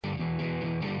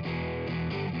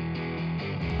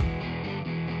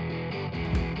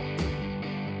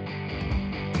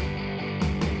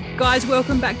Guys,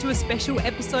 welcome back to a special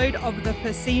episode of the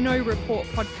Casino Report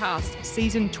podcast,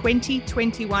 season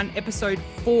 2021, episode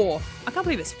 4. I can't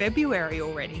believe it's February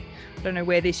already. I don't know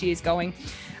where this year's going.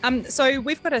 So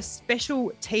we've got a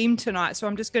special team tonight, so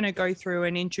I'm just going to go through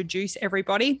and introduce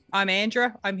everybody. I'm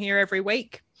Andrea. I'm here every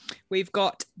week. We've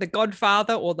got the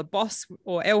Godfather or the boss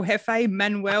or El Jefe,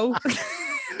 Manuel.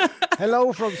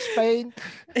 Hello from Spain.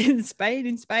 In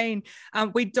Spain.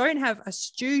 We don't have a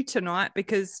Stu tonight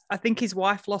because I think his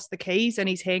wife lost the keys and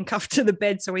he's handcuffed to the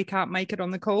bed, so he can't make it on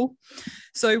the call.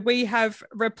 So we have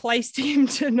replaced him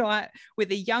tonight with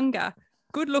a younger,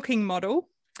 good-looking model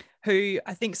who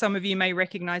I think some of you may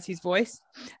recognize his voice.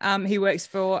 He works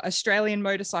for Australian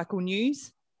Motorcycle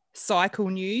News, Cycle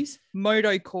News,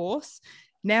 Moto Course.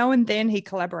 Now and then he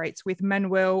collaborates with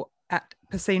Manuel at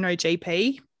Casino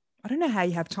GP. I don't know how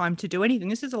you have time to do anything.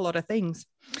 This is a lot of things.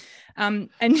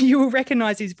 And you will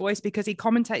recognize his voice because he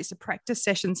commentates the practice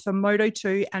sessions for Moto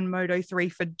 2 and Moto 3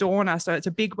 for Dorna. So it's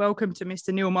a big welcome to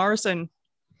Mr. Neil Morrison.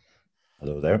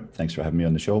 Hello there. Thanks for having me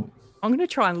on the show. I'm going to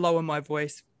try and lower my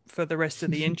voice for the rest of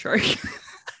the intro.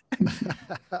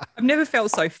 I've never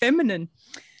felt so feminine.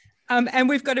 And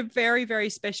we've got a very, very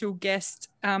special guest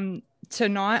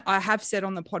tonight. I have said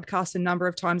on the podcast a number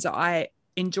of times that I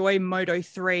enjoy Moto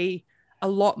 3 a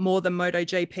lot more than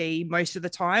MotoGP most of the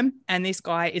time. And this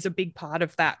guy is a big part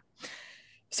of that.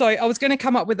 So I was going to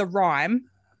come up with a rhyme,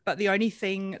 but the only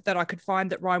thing that I could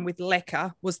find that rhymed with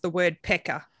lekker was the word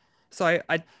pecker. So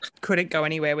I couldn't go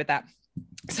anywhere with that.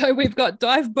 So we've got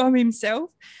Dive Bomb himself,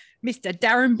 Mr.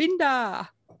 Darryn Binder.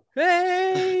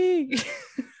 Hey!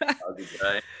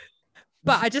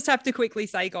 But I just have to quickly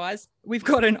say, guys, we've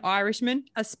got an Irishman,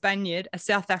 a Spaniard, a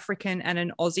South African, and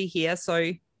an Aussie here.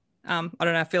 So I don't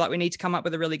know. I feel like we need to come up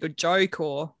with a really good joke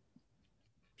or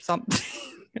something.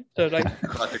 I don't know.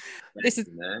 This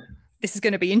is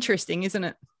going to be interesting, isn't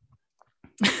it?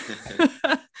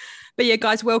 But yeah,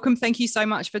 guys, welcome. Thank you so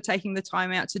much for taking the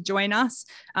time out to join us.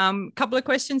 Couple of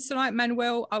questions tonight.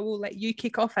 Manuel, I will let you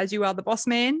kick off as you are the boss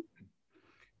man.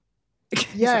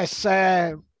 Yes.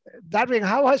 Darryn,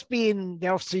 how has been the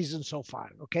off season so far?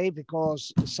 Okay,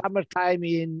 because summertime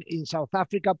in South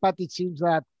Africa, but it seems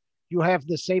that you have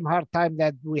the same hard time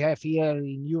that we have here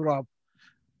in Europe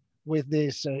with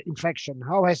this infection.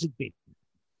 How has it been?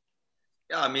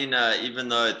 Yeah, I mean, even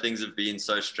though things have been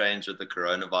so strange with the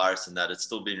coronavirus and that, it's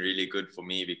still been really good for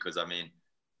me because, I mean,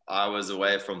 I was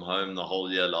away from home the whole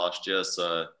year last year.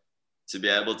 So to be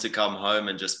able to come home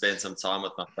and just spend some time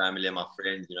with my family and my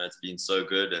friends, you know, it's been so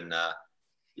good. And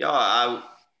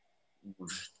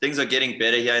things are getting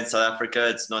better here in South Africa.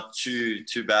 It's not too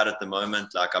bad at the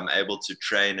moment. Like I'm able to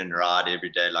train and ride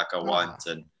every day like I want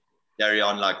and carry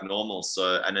on like normal.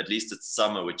 So, and at least it's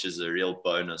summer, which is a real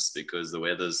bonus because the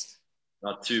weather's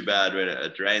not too bad when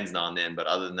it rains now and then, but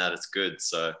other than that, it's good.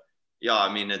 So yeah,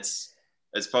 I mean, it's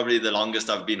probably the longest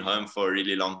I've been home for a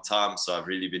really long time. So I've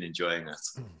really been enjoying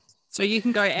it. So you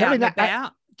can go out and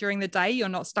about during the day. You're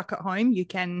not stuck at home. You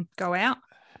can go out.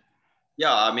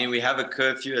 Yeah, I mean, we have a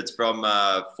curfew. It's from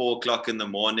 4 o'clock in the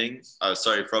morning.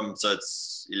 So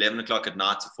it's 11 o'clock at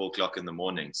night to 4 o'clock in the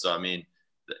morning. So, I mean,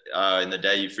 in the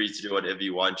day, you're free to do whatever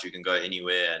you want. You can go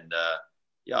anywhere. And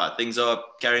yeah, things are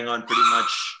carrying on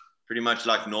pretty much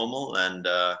like normal. And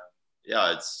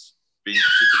yeah, it's been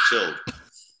super chilled.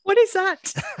 What is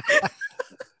that?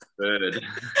 Bird.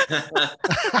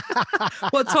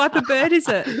 What type of bird is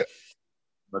it?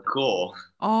 Macaw.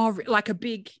 Oh, like a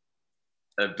big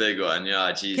one,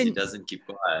 yeah. Geez, he doesn't keep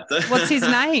quiet. What's his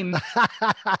name?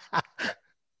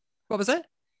 What was it?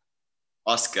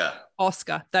 Oscar.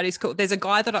 That is cool. There's a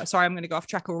guy that I'm going to go off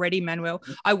track already, Manuel.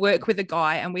 I work with a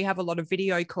guy and we have a lot of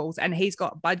video calls and he's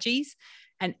got budgies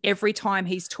and every time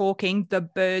he's talking, the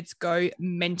birds go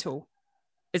mental.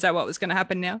 Is that what was going to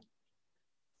happen now?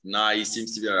 No, he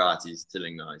seems to be all right. He's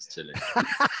chilling now. I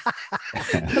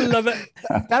love it.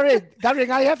 Darryn,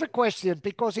 I have a question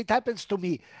because it happens to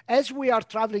me. As we are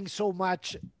traveling so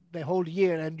much the whole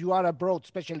year and you are abroad,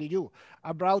 especially you,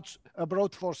 abroad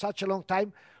for such a long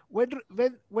time,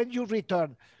 when you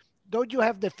return, don't you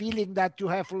have the feeling that you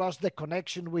have lost the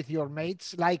connection with your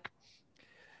mates? Like,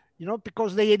 you know,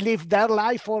 because they live their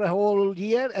life for a whole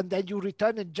year and then you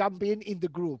return and jump in the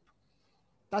group.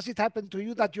 Does it happen to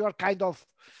you that you are kind of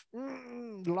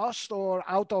lost or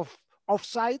out of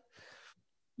offside?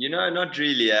 You know, not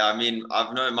really. I mean,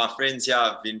 I've known my friends here.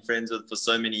 I've been friends with for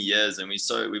so many years, and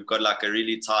we've got like a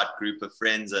really tight group of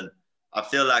friends. And I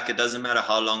feel like it doesn't matter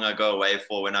how long I go away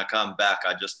for. When I come back,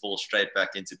 I just fall straight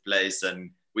back into place,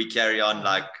 and we carry on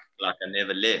like I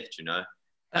never left. You know,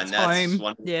 that's home.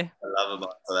 One thing I love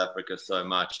about South Africa so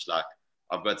much. Like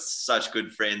I've got such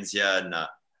good friends here, and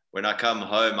when I come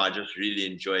home, I just really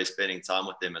enjoy spending time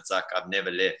with them. It's like I've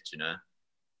never left,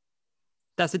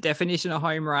 That's a definition of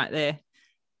home right there.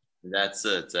 That's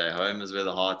it. Home is where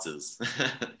the heart is.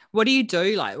 What do you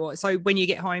do? So when you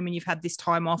get home and you've had this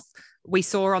time off, we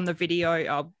saw on the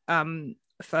video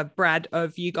for Brad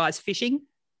of you guys fishing.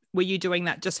 Were you doing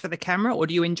that just for the camera, or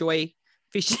do you enjoy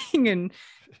fishing? And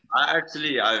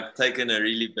I've taken a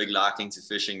really big liking to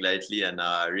fishing lately, and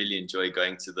I really enjoy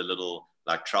going to the little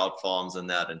like trout farms and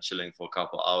that, and chilling for a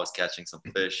couple of hours, catching some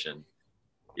fish. And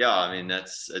yeah, I mean,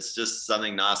 it's just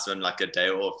something nice when like a day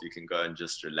off, you can go and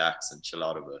just relax and chill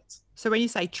out a bit. So when you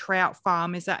say trout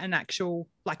farm, is that an actual,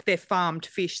 like they're farmed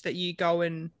fish that you go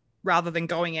and, rather than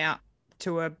going out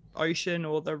to a ocean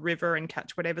or the river and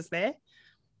catch whatever's there?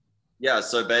 Yeah,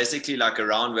 so basically like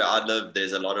around where I live,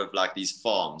 there's a lot of like these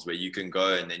farms where you can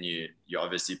go and then you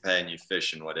obviously pay and you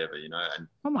fish and whatever, and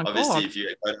obviously if you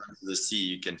go down to the sea,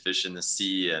 you can fish in the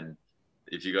sea, and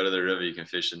if you go to the river, you can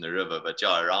fish in the river. But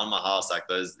yeah, around my house, like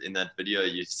those in that video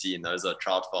you've seen, those are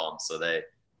trout farms. So they're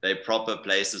proper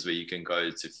places where you can go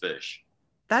to fish.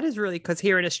 That is really, because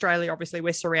here in Australia, obviously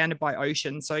we're surrounded by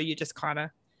ocean. So you just kind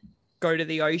of go to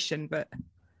the ocean, but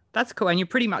that's cool. And you're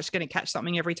pretty much going to catch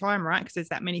something every time, right? Because there's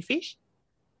that many fish.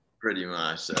 Pretty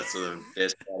much. That's the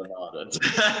best part about it.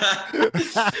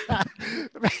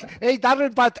 Hey,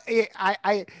 Darryn, but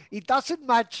it doesn't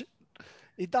match.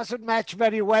 It doesn't match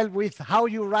very well with how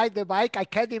you ride the bike. I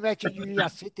can't imagine you are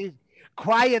sitting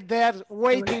quiet there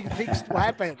waiting things to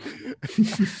happen.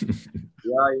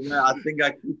 Yeah, I think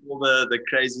I keep all the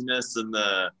craziness and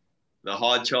the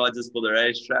hard charges for the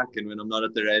racetrack. And when I'm not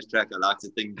at the racetrack, I like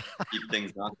to keep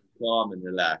things nice and calm and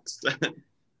relaxed.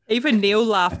 Even Neil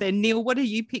laughed there. Neil, what do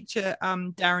you picture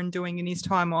Darryn doing in his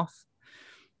time off?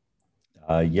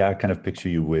 Yeah, I kind of picture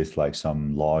you with like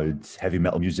some loud heavy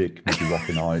metal music, maybe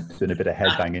rocking out, doing a bit of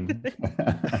headbanging.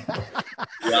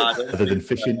 Other than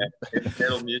fishing.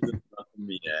 Metal music is not for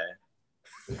me,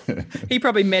 He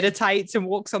probably meditates and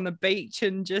walks on the beach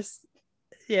and just,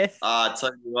 yeah. I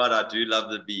tell you what, I do love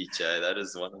the beach. That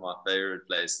is one of my favorite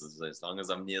places. As long as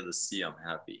I'm near the sea, I'm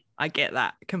happy. I get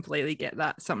that. Completely get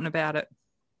that. Something about it.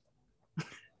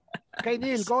 Okay,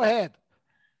 Neil, go ahead.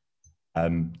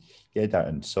 Yeah,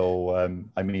 Darryn. So,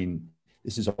 I mean,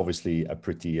 this is obviously a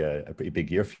pretty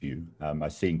big year for you. I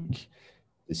think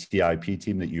the CIP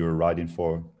team that you were riding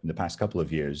for in the past couple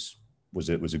of years was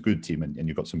a good team, and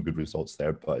you got some good results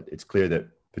there. But it's clear that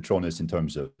Petronas, in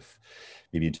terms of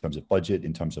budget,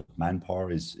 in terms of manpower,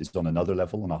 is on another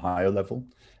level, on a higher level.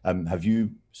 Have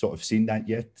you sort of seen that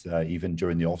yet, even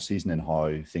during the off season, and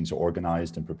how things are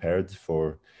organized and prepared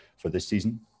for this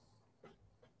season?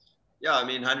 Yeah, I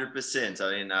mean, 100%.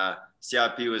 I mean,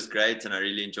 CIP was great, and I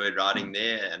really enjoyed riding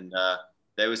there. And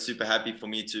they were super happy for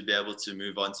me to be able to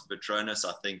move on to Petronas.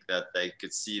 I think that they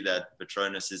could see that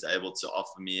Petronas is able to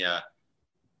offer me a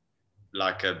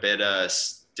better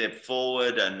step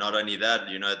forward. And not only that,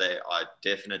 they are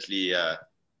definitely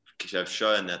have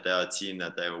shown that they are a team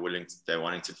that they're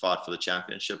wanting to fight for the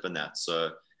championship and that.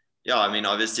 So, yeah, I mean,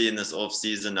 obviously in this off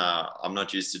season, I'm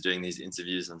not used to doing these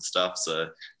interviews and stuff. So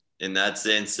in that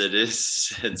sense,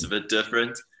 it's a bit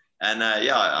different. And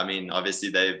yeah, I mean, obviously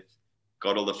they've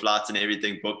got all the flights and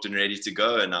everything booked and ready to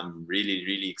go. And I'm really,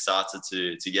 really excited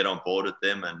to get on board with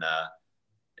them. And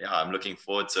yeah, I'm looking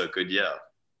forward to a good year.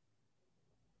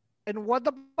 And what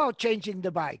about changing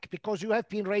the bike? Because you have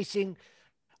been racing,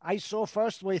 I saw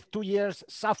first with 2 years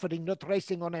suffering, not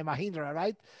racing on a Mahindra,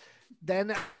 right?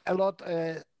 Then a lot,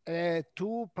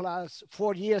 2 +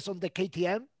 4 years on the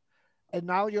KTM. And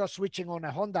now you're switching on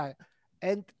a Honda.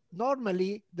 And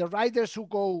normally the riders who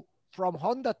go from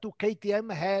Honda to KTM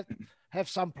have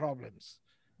some problems.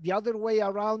 The other way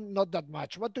around, not that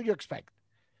much. What do you expect?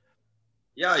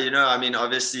 Yeah, I mean,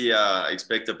 obviously I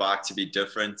expect the bike to be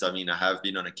different. I mean, I have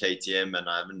been on a KTM and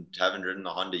I haven't ridden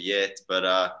a Honda yet. But,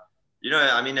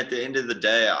 I mean, at the end of the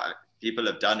day, people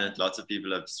have done it. Lots of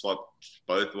people have swapped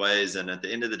both ways. And at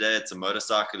the end of the day, it's a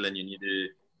motorcycle, and you need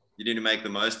to make the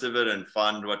most of it and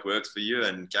find what works for you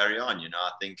and carry on.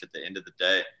 I think at the end of the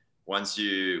day, once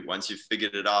you've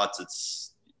figured it out,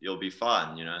 you'll be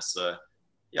fine, So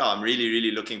yeah, I'm really,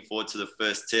 really looking forward to the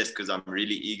first test, because I'm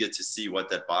really eager to see what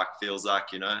that bike feels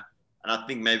like, And I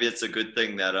think maybe it's a good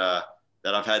thing that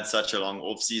I've had such a long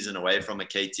off season away from a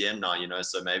KTM now,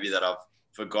 So maybe that I've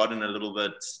forgotten a little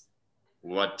bit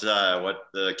what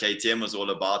the KTM was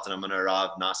all about, and I'm going to arrive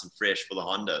nice and fresh for the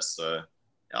Honda. So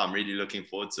yeah, I'm really looking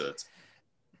forward to it.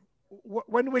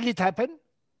 When will it happen?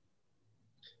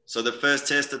 So the first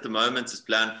test at the moment is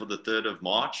planned for the 3rd of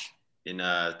March, in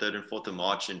 3rd and 4th of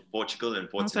March in Portugal.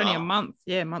 It's only a month.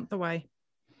 Yeah, a month away.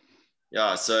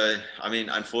 Yeah, so I mean,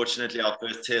 unfortunately, our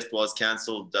first test was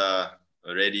cancelled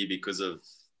already because of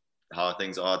how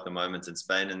things are at the moment in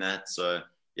Spain and that. So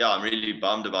yeah, I'm really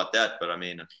bummed about that. But I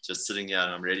mean, just sitting here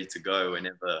and I'm ready to go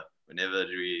whenever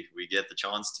we get the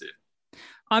chance to.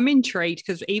 I'm intrigued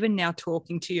because even now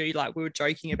talking to you, like we were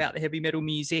joking about the heavy metal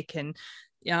music and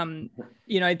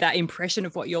you know, that impression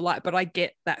of what you're like, but I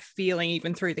get that feeling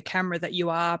even through the camera that you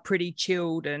are pretty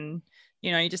chilled and,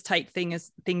 you know, you just take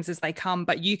things as they come,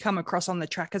 but you come across on the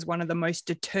track as one of the most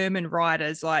determined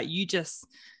riders. Like you just,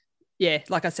 yeah,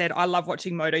 like I said, I love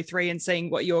watching Moto3 and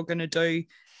seeing what you're going to do.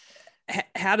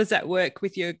 How does that work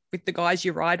with the guys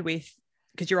you ride with?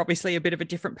 Because you're obviously a bit of a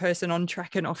different person on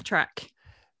track and off track.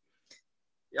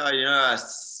 Yeah, you know,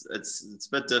 it's a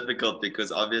bit difficult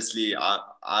because obviously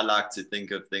I like to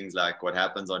think of things like what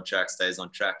happens on track stays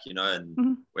on track, you know,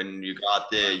 and when you go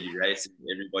out there, you race,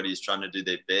 everybody's trying to do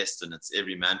their best and it's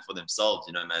every man for themselves,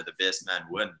 you know, may the best man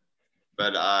win.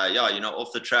 But yeah, you know,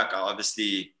 off the track, I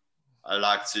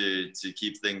like to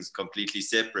keep things completely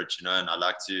separate, you know, and I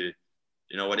like to,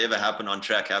 you know, whatever happened on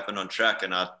track,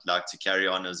 and I'd like to carry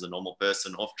on as a normal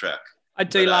person off track. I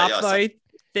do laugh though.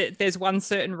 There's one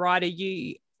certain rider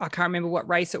I can't remember what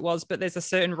race it was, but there's a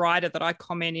certain rider that I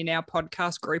comment in our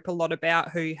podcast group a lot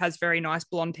about who has very nice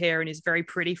blonde hair and is very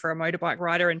pretty for a motorbike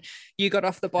rider. And you got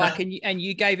off the bike and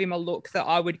you gave him a look that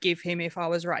I would give him if I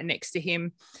was right next to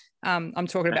him. I'm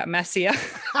talking about Masia.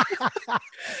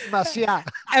 Masia.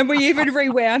 And we even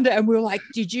rewound it and we were like,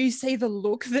 did you see the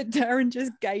look that Darryn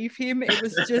just gave him? It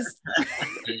was just...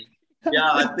 Yeah,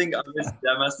 I think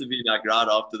that must have been like right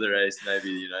after the race, maybe,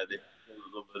 you know, they a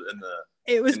little bit in the...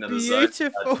 It was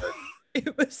beautiful.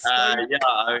 It was so yeah,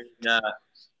 I mean,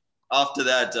 after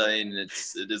that, I mean, it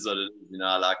is what it is. You know,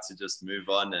 I like to just move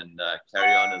on and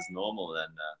carry on as normal.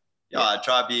 And yeah, I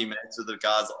try being mates with the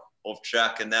guys off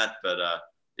track and that. But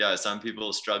yeah, some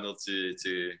people struggle to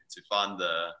find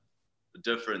the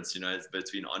difference, you know, it's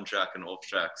between on track and off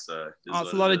track. So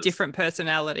it's a lot of different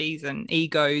personalities and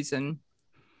egos and...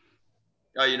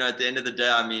 Oh, you know, at the end of the day,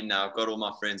 I mean, I've got all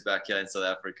my friends back here in South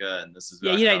Africa, and this is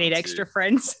where you don't need extra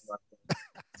friends.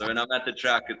 So when I'm at the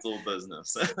track, it's all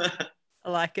business. I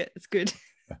like it. It's good.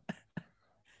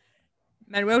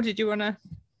 Manuel, did you want to?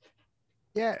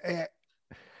 Yeah,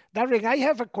 Darryn, I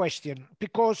have a question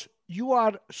because you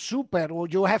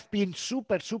have been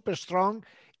super, super strong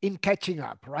in catching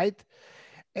up, right?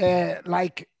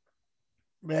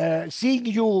 Seeing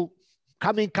you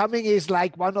coming is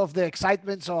like one of the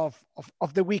excitements of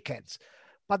the weekends.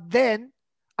 But then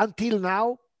until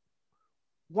now,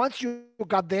 once you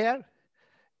got there,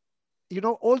 you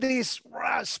know, all this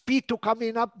speed to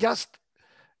coming up,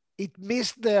 it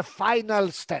missed the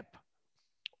final step.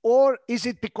 Or is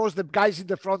it because the guys in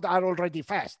the front are already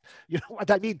fast? You know what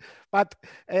I mean? But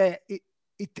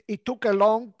it took a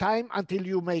long time until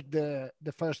you make the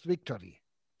first victory.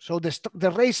 So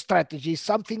the race strategy is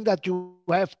something that you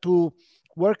have to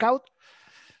work out?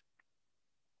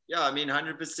 Yeah, I mean,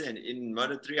 100%. In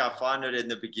Moto3, I find it in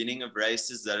the beginning of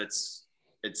races that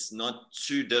it's not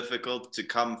too difficult to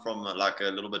come from like a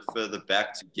little bit further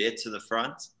back to get to the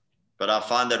front. But I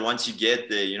find that once you get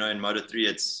there, you know, in Moto3,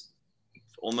 it's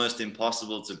almost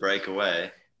impossible to break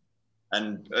away.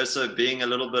 And also being a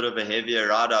little bit of a heavier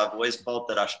rider, I've always felt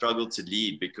that I struggle to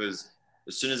lead because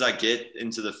as soon as I get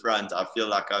into the front, I feel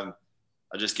like I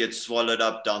just get swallowed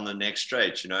up down the next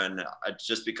straight, you know, and it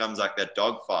just becomes like that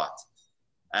dogfight.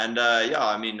 And yeah,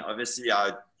 I mean, obviously,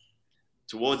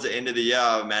 towards the end of the year,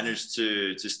 I managed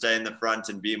to stay in the front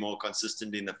and be more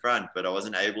consistent in the front, but I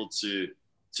wasn't able to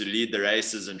lead the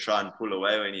races and try and pull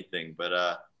away or anything. But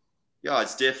yeah,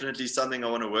 it's definitely something I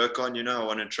want to work on. You know, I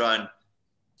want to try and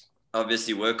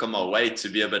obviously work on my weight to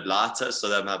be a bit lighter so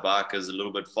that my bike is a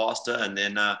little bit faster. And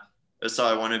then so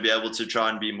I want to be able to try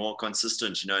and be more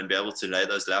consistent, you know, and be able to lay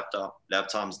those lap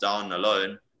times down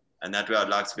alone. And that way I'd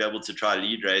like to be able to try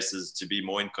lead races to be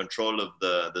more in control of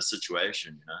the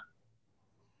situation, you know.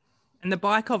 And the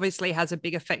bike obviously has a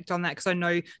big effect on that because I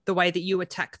know the way that you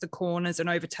attack the corners and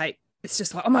overtake, it's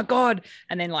just like, oh my God.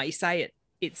 And then like you say,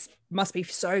 it must be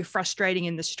so frustrating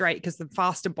in the straight because the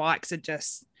faster bikes are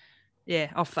just,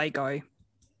 yeah, off they go.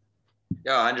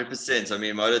 Yeah, 100%. I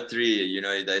mean, Moto3, you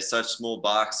know, they're such small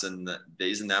bikes and there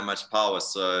isn't that much power.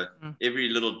 So every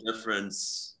little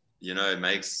difference, you know,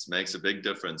 makes a big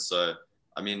difference. So,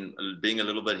 I mean, being a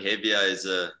little bit heavier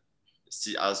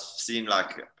I've seen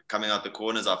like coming out the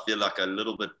corners, I feel like a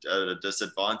little bit at a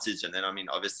disadvantage. And then, I mean,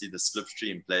 obviously the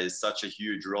slipstream plays such a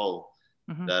huge role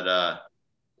that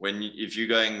if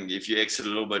you exit a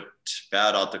little bit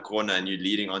bad out the corner and you're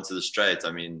leading onto the straight,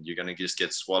 I mean, you're going to just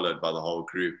get swallowed by the whole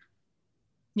group.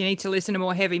 You need to listen to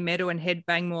more heavy metal and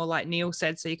headbang more, like Neil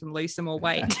said, so you can lose some more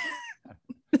weight.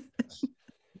 You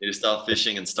need to start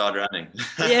fishing and start running.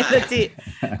 Yeah, that's it.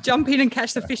 Jump in and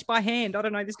catch the fish by hand. I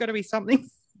don't know. There's got to be something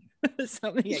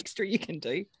extra you can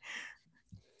do.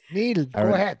 Neil,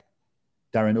 go ahead.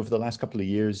 Darryn, over the last couple of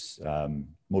years,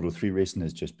 Moto3 racing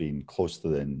has just been closer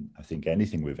than I think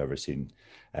anything we've ever seen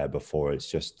before. It's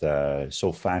just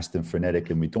so fast and frenetic,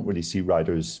 and we don't really see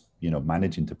riders,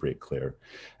 managing to break clear.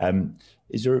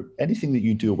 Is there anything that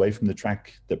you do away from the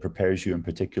track that prepares you in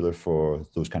particular for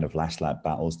those kind of last lap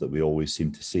battles that we always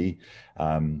seem to see?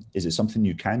 Is it something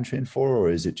you can train for, or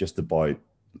is it just about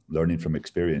learning from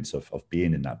experience of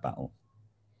being in that battle?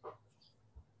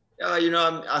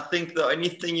 Yeah, I think the only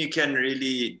thing you can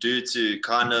really do to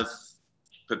kind of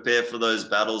prepare for those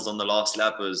battles on the last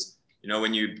lap is,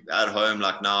 when you at home,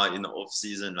 like now in the off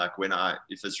season, like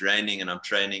if it's raining and I'm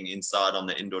training inside on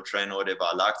the indoor train or whatever,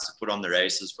 I like to put on the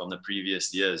races from the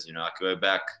previous years. I go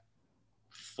back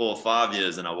 4 or 5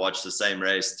 years and I watch the same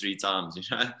race 3 times,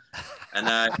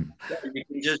 and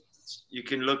you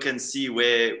can look and see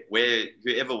where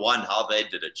whoever won, how they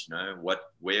did it,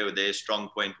 where their strong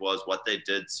point was, what they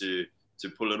did to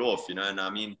pull it off, and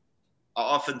I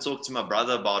often talk to my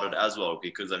brother about it as well,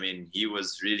 because he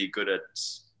was really good at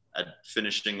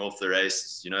finishing off the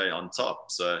race, on top.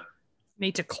 So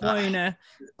need to clone. At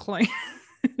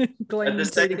the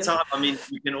same time,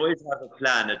 you can always have a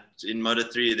plan. In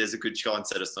Moto3, there's a good chance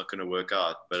that it's not going to work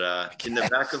out. But in the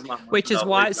back of my mind, which is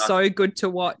why it's so good to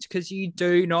watch, because you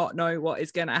do not know what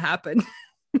is going to happen.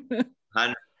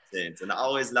 100%. And I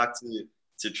always like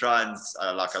to try and,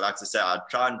 I like to say, I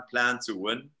try and plan to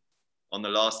win on the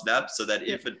last lap, so that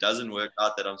if it doesn't work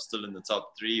out, that I'm still in the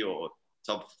top 3 or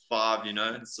top 5,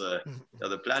 So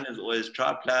the plan is always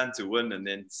plan to win and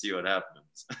then see what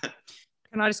happens.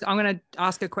 I'm going to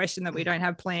ask a question that we don't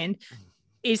have planned.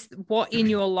 Is what in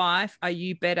your life are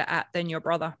you better at than your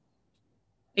brother?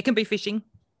 It can be fishing,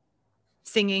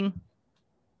 singing.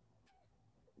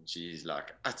 Geez, I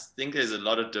think there's a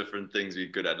lot of different things we're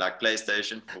good at. Like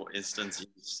PlayStation, for instance,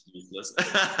 he's useless.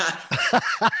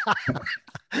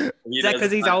 Is that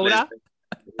because he's older?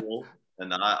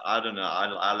 And I don't know.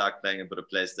 I like playing a bit of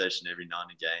PlayStation every now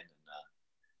and again.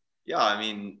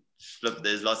 And flip,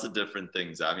 there's lots of different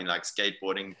things. Like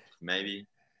skateboarding, maybe.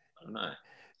 I don't know.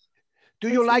 Do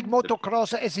you like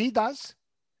motocross as he does?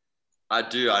 I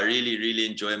do. I really, really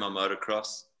enjoy my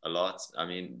motocross a lot.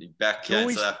 Back here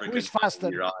in South Africa. Who is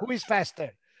faster? Who is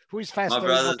faster? Who is faster? My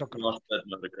brother's not at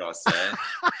motocross, eh?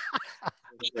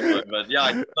 Sure, but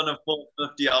yeah, he's on a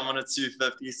 450, I'm on a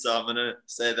 250, so I'm gonna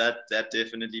say that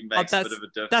definitely makes a bit of a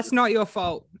difference. That's not your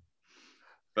fault.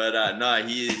 But no,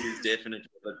 he's definitely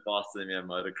a bit faster than me at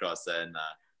motocross, and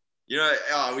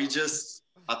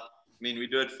we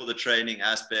do it for the training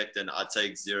aspect, and I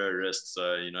take zero risks,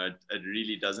 so it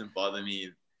really doesn't bother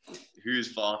me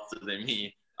who's faster than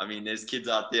me. There's kids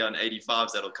out there on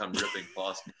 85s that'll come ripping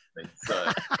past me,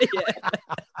 so yeah.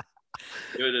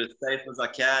 Do it as safe as I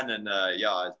can, and I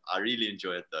really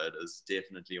enjoy it though. It is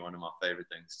definitely one of my favorite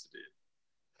things to do.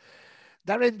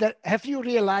 Darryn, have you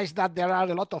realized that there are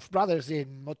a lot of brothers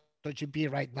in MotoGP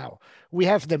right now? We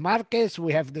have the Marquez,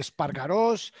 we have the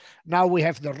Spargaros, now we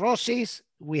have the Rossis,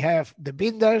 we have the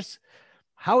Binders.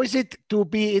 How is it to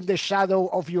be in the shadow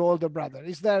of your older brother?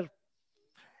 Is there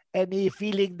any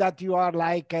feeling that you are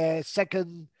like a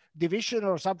second division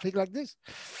or something like this?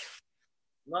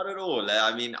 Not at all.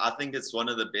 I think it's one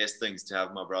of the best things to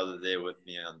have my brother there with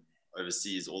me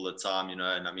overseas all the time,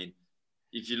 and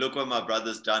if you look what my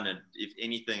brother's done, and if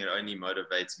anything, it only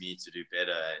motivates me to do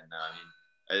better. And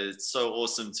it's so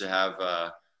awesome to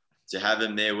have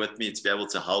him there with me, to be able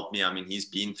to help me. He's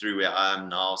been through where I am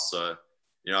now, so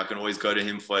I can always go to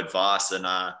him for advice. And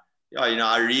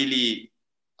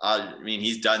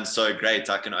he's done so great.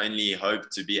 I can only hope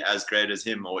to be as great as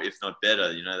him, or if not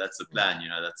better. That's the plan.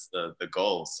 That's the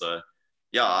goal. So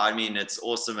yeah, it's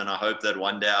awesome, and I hope that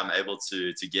one day I'm able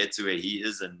to get to where he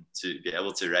is and to be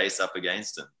able to race up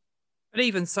against him. But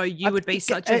even so, you would be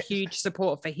such a huge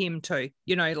support for him too.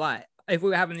 Like if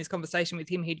we were having this conversation with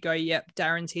him, he'd go, "Yep,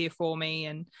 Darren's here for me,"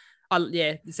 and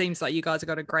it seems like you guys have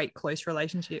got a great close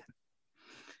relationship.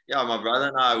 Yeah, my brother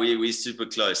and I, we're super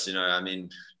close.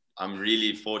 I'm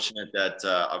really fortunate that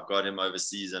I've got him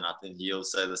overseas, and I think he'll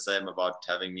say the same about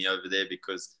having me over there,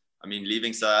 because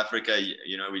leaving South Africa,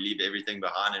 we leave everything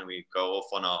behind and we go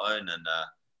off on our own, and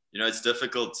it's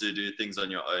difficult to do things on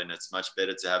your own. It's much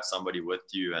better to have somebody with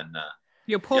you. And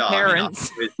your poor parents,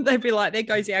 they'd be like, "There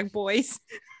goes the young boys."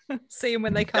 See them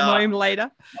when they come home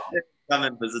later. Come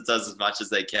and visit us as much as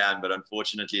they can, but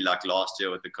unfortunately, like last year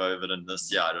with the COVID and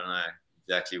this year, I don't know.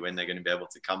 exactly when they're going to be able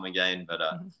to come again. But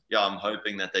yeah, I'm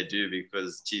hoping that they do,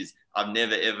 because, geez, I've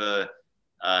never ever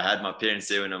had my parents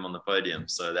there when I'm on the podium.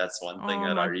 So that's one thing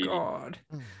that I really want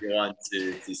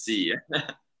to see.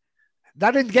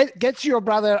 Darryn, gets your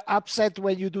brother upset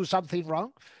when you do something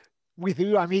wrong with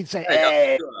you? I mean, say, Yeah,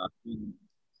 hey. sure.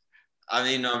 I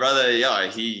mean, my brother, yeah,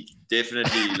 he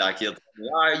definitely, like, he'll tell me,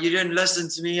 oh, you didn't listen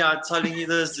to me, I'm telling you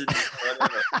this, and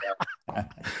whatever.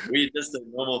 We're just a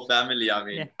normal family. I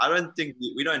mean, I don't think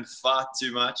we don't fight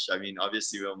too much. I mean,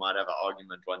 obviously we might have an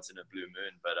argument once in a blue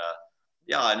moon, but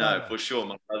yeah, I know for sure.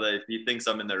 My brother, if he thinks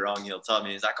I'm in the wrong, he'll tell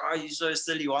me. He's like, "Oh, you're so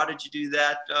silly. Why did you do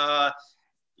that?"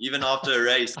 Even after a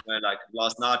race, you know, like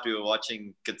last night we were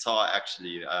watching Qatar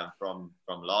actually from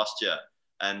last year,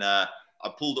 and I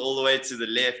pulled all the way to the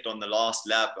left on the last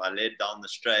lap. I led down the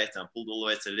straight and I pulled all the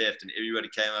way to the left, and everybody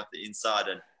came up the inside.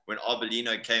 And when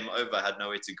Arbolino came over, I had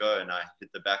nowhere to go, and I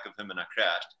hit the back of him and I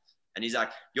crashed. And he's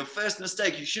like, "Your first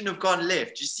mistake, you shouldn't have gone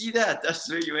left. You see that? That's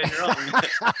where you went wrong."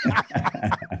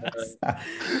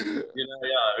 You know,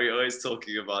 yeah, we're always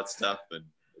talking about stuff, and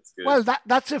it's good. Well,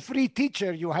 that's a free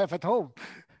teacher you have at home.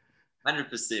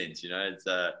 100%. You know,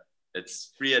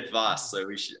 it's free advice, so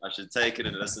I should take it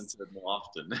and listen to it more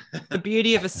often. The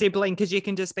beauty of a sibling, because you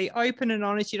can just be open and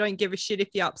honest. You don't give a shit if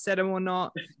you upset them or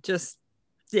not. Just,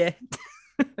 yeah,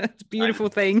 it's a beautiful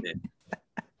thing.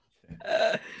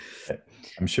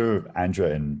 I'm sure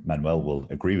Andrea and Manuel will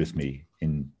agree with me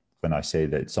when I say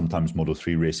that sometimes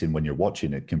Moto3 racing, when you're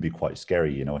watching it, can be quite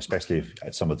scary, you know, especially if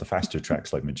at some of the faster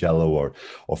tracks like Mugello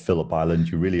or Phillip Island,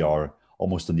 you really are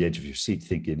almost on the edge of your seat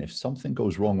thinking, if something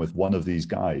goes wrong with one of these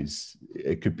guys,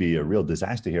 it could be a real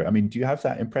disaster here. I mean, do you have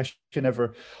that impression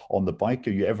ever on the bike?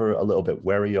 Are you ever a little bit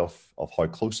wary of how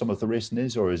close some of the racing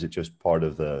is, or is it just part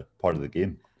of the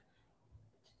game?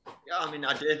 Yeah, I mean,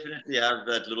 I definitely have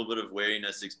that little bit of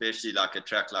wariness, especially like a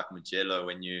track like Mugello,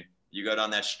 when you go down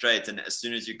that straight, and as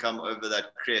soon as you come over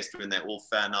that crest, when they all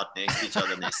fan out next to each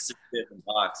other and they're 6 different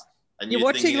bikes, and you're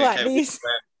watching thinking, like okay, this.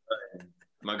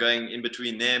 Am I going in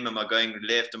between them? Am I going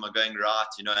left? Am I going right?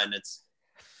 You know, and it's,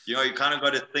 you know, you kind of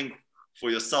got to think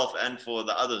for yourself and for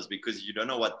the others, because you don't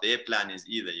know what their plan is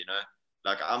either, you know.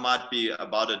 Like I might be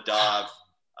about to dive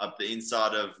up the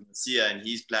inside of Sia, and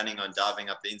he's planning on diving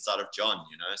up the inside of John,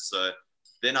 you know. So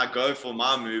then I go for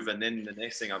my move, and then the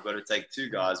next thing I've got to take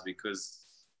 2 guys because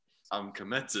I'm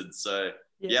committed. So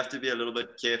you have to be a little bit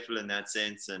careful in that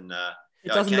sense. And it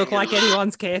doesn't look like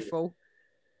anyone's careful.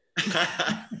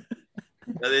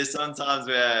 There's sometimes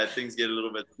where things get a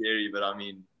little bit scary, but I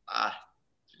mean,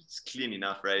 it's clean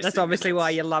enough racing. That's obviously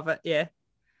why you love it, yeah.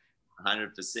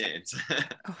 100%.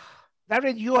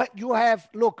 Darryn, you have,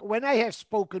 look, when I have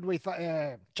spoken with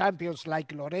champions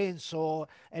like Lorenzo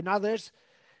and others,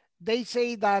 they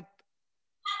say that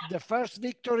the first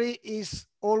victory is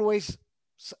always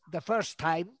the first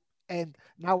time. And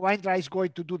now Andrea is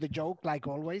going to do the joke, like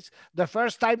always. The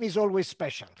first time is always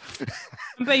special.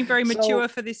 I'm being very mature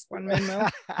for this one, Manuel.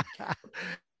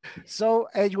 So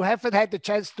you haven't had the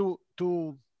chance to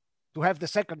have the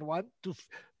second one,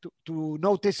 to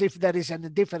notice if there is any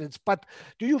difference. But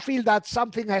do you feel that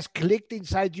something has clicked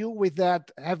inside you with that,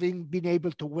 having been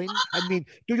able to win? I mean,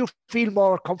 do you feel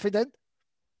more confident?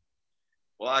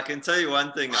 Well, I can tell you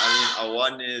one thing. I mean, I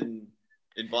won in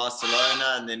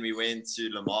Barcelona, and then we went to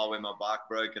Le Mans where my bike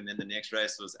broke, and then the next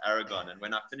race was Aragon. And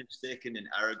when I finished second in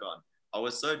Aragon, I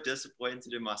was so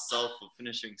disappointed in myself for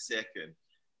finishing second.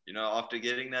 You know, after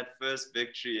getting that first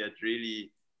victory, it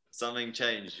really, something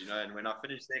changed, you know. And when I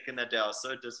finished second that day, I was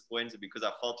so disappointed because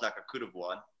I felt like I could have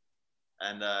won.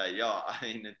 And yeah, I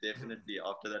mean, it definitely,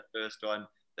 after that first one,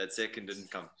 that second didn't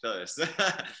come close.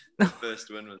 The first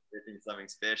win was definitely something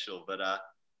special. But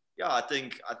yeah, I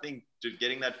think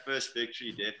getting that first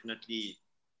victory definitely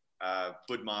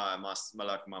put my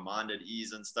mind at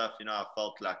ease and stuff. You know, I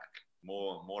felt like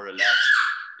more relaxed.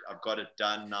 I've got it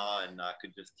done now, and I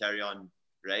could just carry on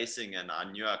racing, and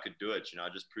I knew I could do it. You know, I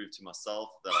just proved to myself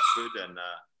that I could, and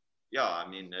yeah, I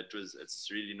mean, it's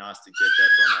really nice to get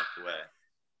that one out the way.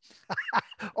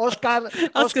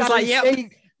 Oscar's like,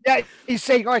 yeah, he's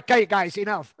saying, okay, guys,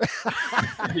 enough.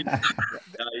 Yeah,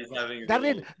 he's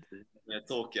having a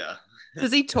talk, yeah.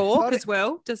 Does he talk as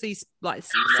well? Does he like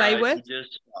say words?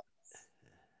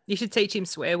 You should teach him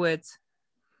swear words.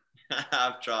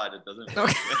 I've tried, it doesn't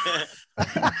work.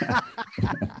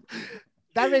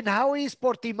 Darryn, how is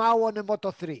Portimao on a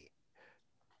Moto3?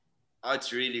 Oh,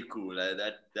 it's really cool.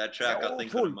 That track, I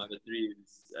think, on a Moto3,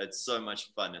 it's so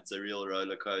much fun. It's a real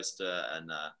roller coaster.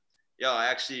 And yeah,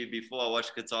 actually, before I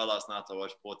watched Qatar last night, I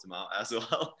watched Portimao as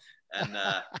well. And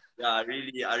yeah, I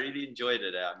really enjoyed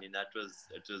it. I mean, it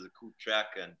was a cool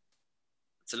track, and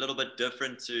it's a little bit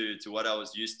different to what I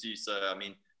was used to. So, I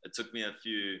mean, it took me a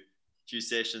few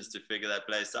sessions to figure that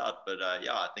place out. But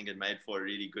yeah, I think it made for a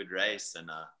really good race.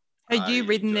 And had you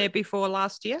ridden there before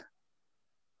last year?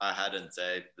 I hadn't.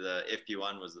 The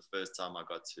FP1 was the first time I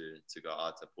got to go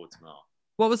out to Portimao.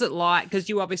 What was it like? Because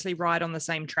you obviously ride on the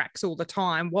same tracks all the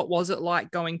time. What was it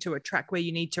like going to a track where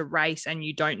you need to race and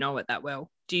you don't know it that well?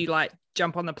 Do you like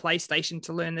jump on the PlayStation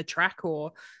to learn the track,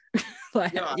 or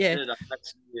like, yeah, I did.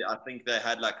 I think they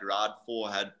had like Ride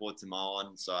 4 had Portimao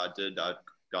on, so I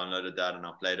downloaded that and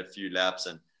I played a few laps.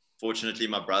 And fortunately,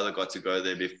 my brother got to go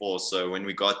there before. So when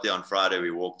we got there on Friday,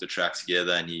 we walked the track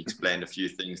together and he explained a few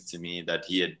things to me that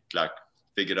he had like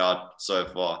figured out so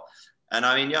far. And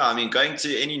I mean, going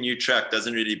to any new track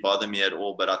doesn't really bother me at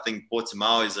all. But I think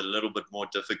Portimao is a little bit more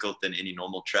difficult than any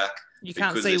normal track. You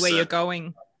can't see where you're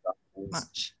going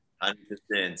much.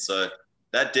 100%. So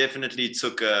that definitely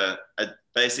took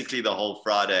basically the whole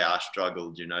Friday I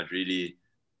struggled, really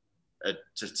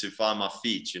to find my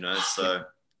feet, So,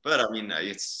 but I mean,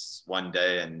 it's one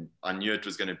day and I knew it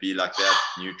was going to be like that,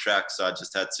 new track. So I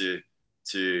just had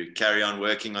to carry on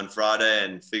working on Friday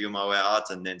and figure my way out.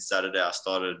 And then Saturday I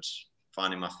started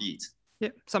finding my feet.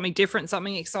 Yep. Something different,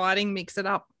 something exciting, mix it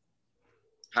up.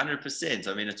 100%.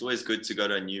 I mean, it's always good to go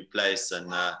to a new place,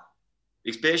 and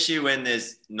especially when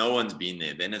no one's been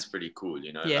there, then it's pretty cool,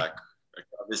 Yeah. Like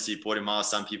obviously Portimao,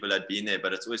 some people had been there,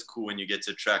 but it's always cool when you get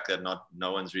to a track that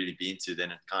no one's really been to,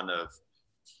 then it kind of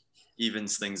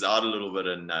evens things out a little bit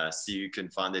and see who can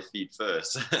find their feet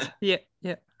first. Yeah,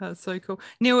 that's so cool.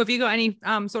 Neil, have you got any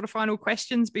sort of final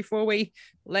questions before we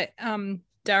let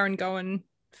Darryn go and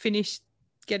finish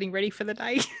getting ready for the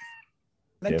day?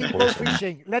 Let him go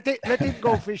fishing. Let him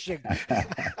go fishing.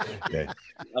 Okay.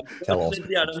 Tell us.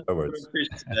 I don't fish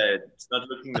today. It's not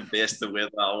looking the best the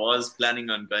weather. I was planning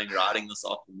on going riding this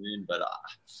afternoon, but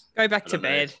go back to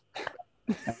bed.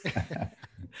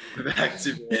 Back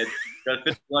to bed. Got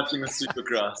finished watching the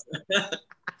Supercross.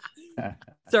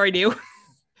 Sorry, Neil.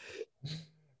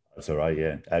 That's all right.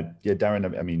 Yeah.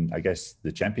 Darryn, I mean, I guess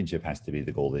the championship has to be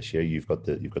the goal this year. You've got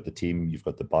the team, you've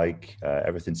got the bike,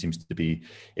 everything seems to be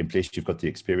in place. You've got the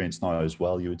experience now as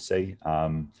well, you would say.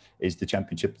 Is the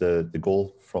championship the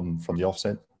goal from the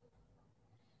offset?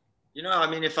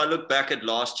 I mean, if I look back at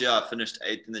last year, I finished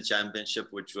 8th in the championship,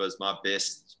 which was my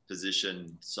best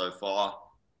position so far.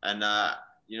 And,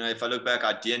 if I look back,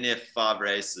 I DNF 5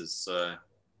 races. So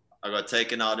I got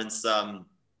taken out in some,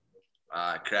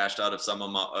 crashed out of some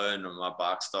on my own, and my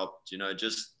bike stopped,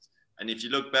 and if you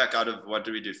look back out of, what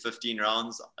did we do, 15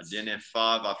 rounds, I DNF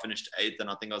 5, I finished 8th, and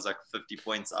I think I was like 50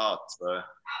 points out. So,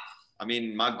 I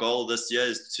mean, my goal this year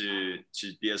is to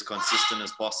be as consistent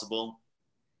as possible,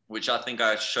 which I think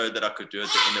I showed that I could do at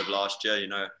the end of last year.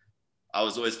 I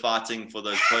was always fighting for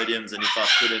those podiums, and if I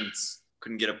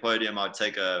couldn't get a podium, I'd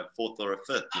take a 4th or a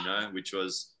 5th, which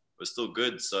was still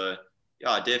good. So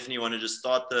yeah, I definitely want to just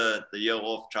start the year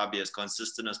off, try to be as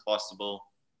consistent as possible.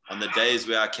 On the days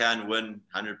where I can win,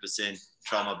 100%,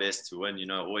 try my best to win.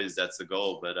 Always that's the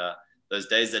goal. But those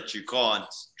days that you can't,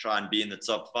 try and be in the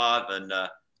top 5. And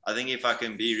I think if I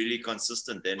can be really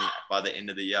consistent, then by the end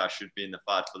of the year, I should be in the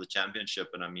fight for the championship.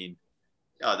 And I mean,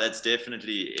 yeah, that's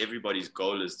definitely everybody's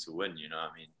goal is to win.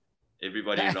 I mean,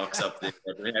 everybody locks up there.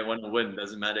 They want to win.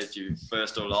 Doesn't matter if you're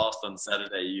first or last on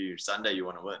Saturday. Sunday, you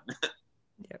want to win.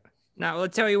 Yeah. No, well, I'll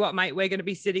tell you what, mate, we're going to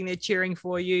be sitting there cheering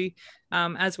for you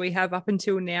as we have up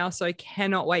until now. So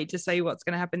cannot wait to see what's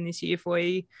going to happen this year for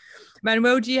you.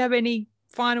 Manuel, do you have any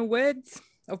final words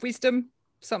of wisdom,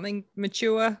 something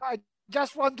mature? I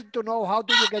just wanted to know, how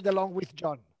do you get along with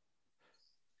John?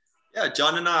 Yeah,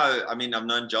 John and I mean, I've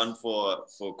known John for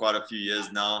quite a few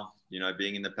years now,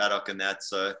 being in the paddock and that.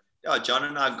 So yeah, John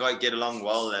and I get along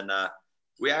well. And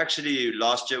we actually,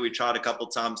 last year, we tried a couple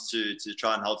of times to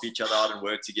try and help each other out and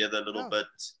work together a little bit.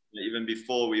 Even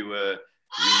before we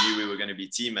knew we were going to be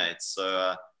teammates.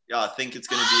 So yeah, I think it's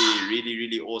going to be really,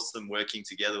 really awesome working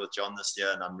together with John this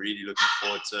year. And I'm really looking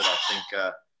forward to it. I think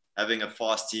having a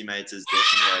fast teammate is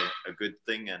definitely a good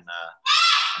thing. And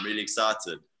I'm really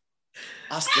excited.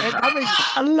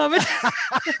 I love it.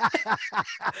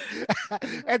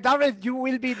 And Darryn, you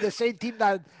will be in the same team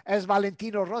as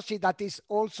Valentino Rossi. That is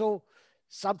also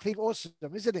something awesome,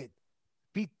 isn't it?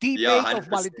 Be teammate of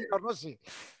Valentino Rossi.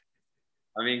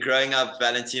 I mean, growing up,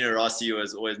 Valentino Rossi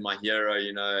was always my hero,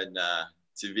 and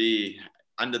to be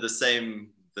under the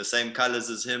same colors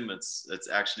as him, it's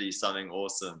actually something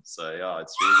awesome. So yeah,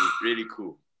 it's really, really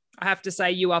cool. I have to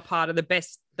say, you are part of the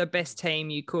best team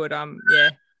you could. Yeah.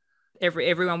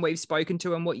 Everyone we've spoken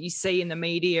to and what you see in the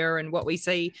media and what we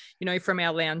see, from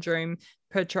our lounge room,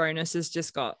 Petronas has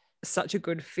just got such a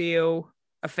good feel,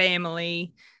 a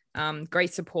family.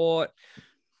 great support.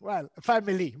 Well,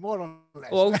 family, more or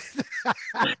less. Well,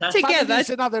 together. That's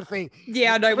another thing.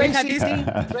 Yeah, I know. We had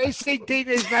this. Racing team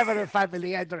is never a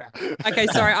family, Andrea. Okay,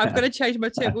 sorry. I've got to change my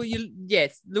term. Well,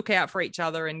 yes, look out for each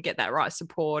other and get that right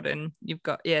support. And you've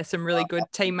got, some really good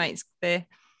teammates there.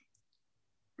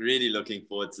 Really looking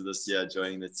forward to this year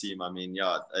joining the team. I mean,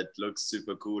 it looks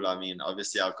super cool. I mean,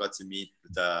 obviously I've got to meet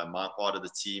my part of the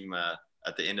team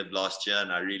at the end of last year,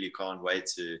 and I really can't wait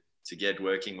to get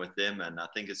working with them. And I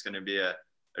think it's going to be a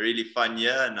really fun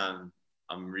year, and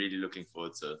I'm really looking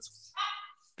forward to it.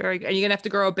 Very good. And you're going to have to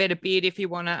grow a better beard if you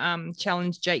want to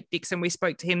challenge Jake Dixon. We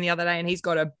spoke to him the other day, and he's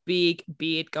got a big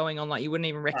beard going on, like you wouldn't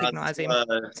even recognize him.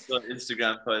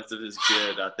 Instagram post of his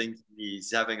beard. I think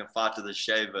he's having a fight with the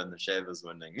shaver, and the shaver's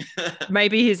winning.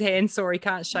 Maybe his hand sore, he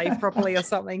can't shave properly or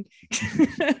something.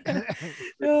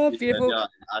 Oh, beautiful. Yeah,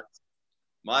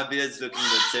 my beard's looking a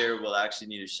bit terrible. I actually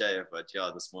need a shave, but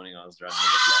this morning I was running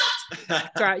a bit late.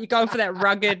 That's right. You're going for that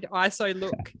rugged ISO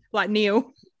look, like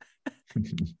Neil.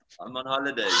 I'm on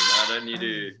holiday, I don't need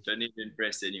to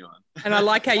impress anyone. And I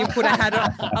like how you put a hat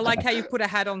on. I like how you put a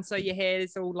hat on so your hair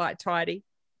is all like tidy.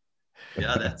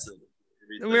 Yeah, that's it.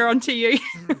 We're on to you.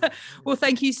 Well,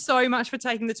 thank you so much for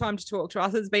taking the time to talk to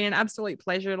us. It's been an absolute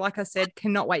pleasure. Like I said,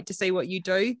 cannot wait to see what you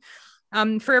do.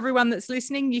 For everyone that's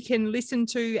listening, you can listen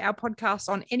to our podcast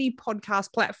on any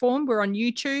podcast platform. We're on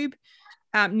YouTube.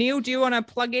 Neil, do you want to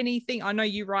plug anything? I know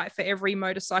you write for every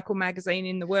motorcycle magazine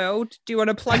in the world. Do you want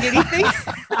to plug anything?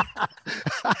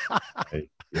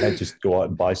 Just go out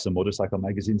and buy some motorcycle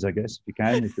magazines, I guess, if you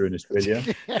can, if you're in Australia.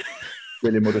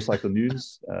 Australian Motorcycle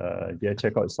News.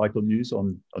 Check out Cycle News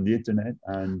on the internet.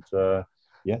 And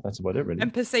that's about it, really.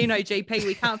 And Piscino GP.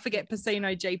 We can't forget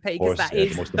Piscino GP, because that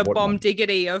is the bomb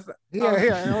diggity of...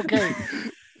 Okay.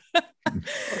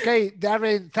 Okay,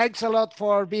 Darryn, thanks a lot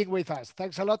for being with us.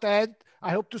 Thanks a lot, and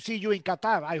I hope to see you in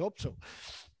Qatar. I hope so.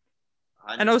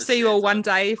 100%. And I'll see you all one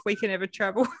day if we can ever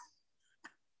travel.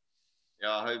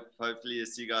 Yeah, hopefully I'll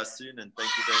see you guys soon, and thank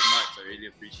you very much. I really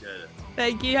appreciate it.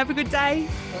 Thank you. Have a good day.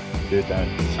 Good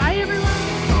day. Bye, everyone.